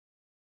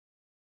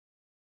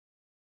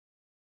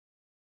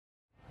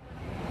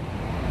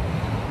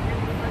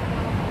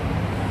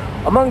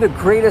Among the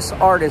greatest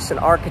artists and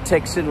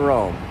architects in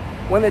Rome,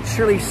 one that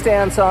surely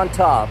stands on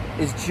top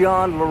is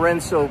Gian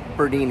Lorenzo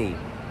Bernini.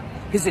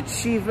 His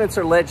achievements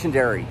are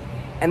legendary,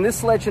 and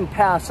this legend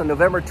passed on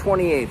November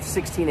 28,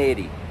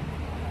 1680.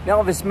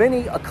 Now, of his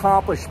many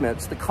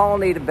accomplishments, the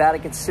colonnade of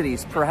Vatican City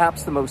is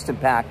perhaps the most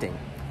impacting.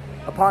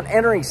 Upon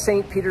entering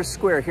St. Peter's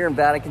Square here in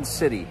Vatican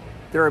City,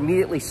 there are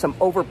immediately some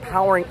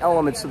overpowering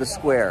elements of the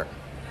square.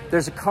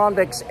 There's a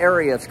convex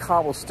area of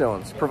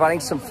cobblestones,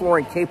 providing some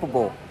flooring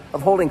capable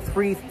of holding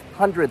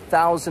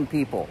 300,000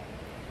 people.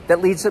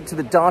 That leads up to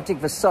the daunting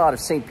facade of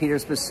St.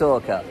 Peter's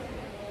Basilica.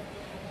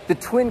 The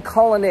twin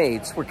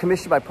colonnades were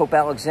commissioned by Pope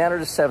Alexander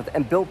VII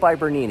and built by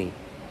Bernini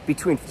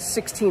between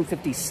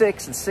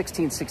 1656 and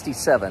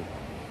 1667.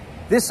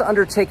 This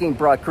undertaking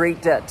brought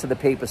great debt to the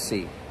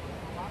papacy.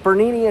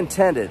 Bernini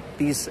intended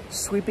these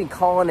sweeping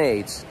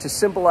colonnades to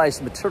symbolize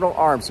the maternal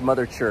arms of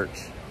Mother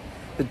Church.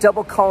 The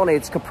double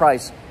colonnades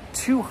comprise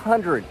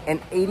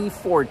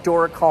 284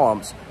 Doric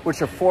columns,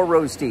 which are 4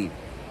 rows deep,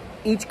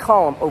 each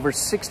column over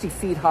 60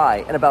 feet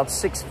high and about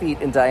 6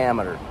 feet in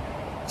diameter.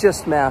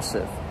 Just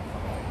massive.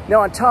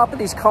 Now, on top of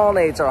these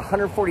colonnades are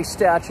 140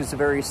 statues of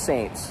various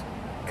saints,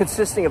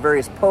 consisting of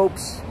various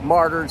popes,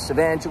 martyrs,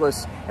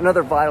 evangelists, and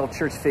other vital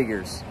church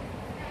figures.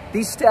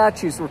 These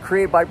statues were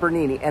created by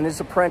Bernini and his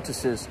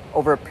apprentices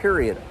over a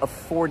period of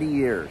 40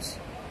 years.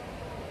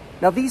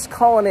 Now, these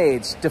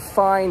colonnades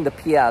define the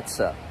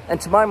piazza, and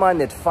to my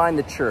mind, they define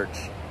the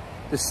church.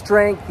 The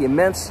strength, the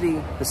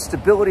immensity, the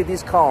stability of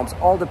these columns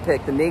all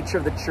depict the nature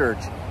of the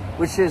church,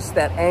 which is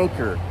that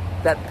anchor,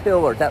 that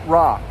pillar, that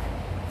rock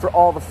for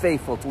all the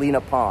faithful to lean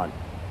upon.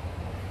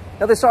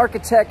 Now, this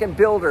architect and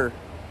builder,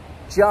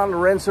 Gian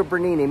Lorenzo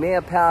Bernini, may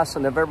have passed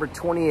on November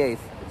 28th,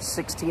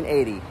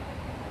 1680,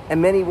 and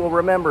many will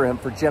remember him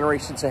for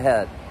generations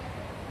ahead.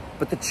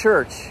 But the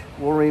church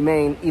will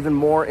remain even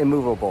more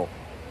immovable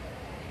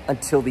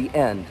until the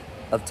end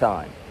of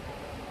time.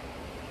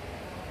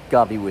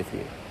 God be with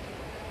you.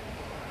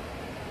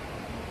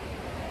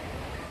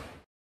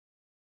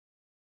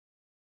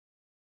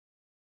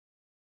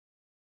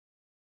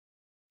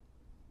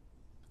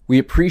 We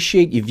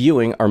appreciate you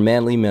viewing our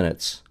Manly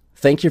Minutes.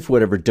 Thank you for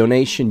whatever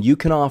donation you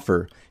can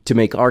offer to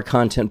make our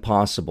content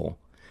possible.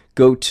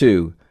 Go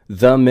to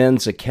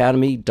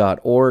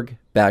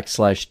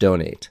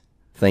themensacademy.org/donate.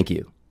 Thank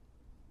you.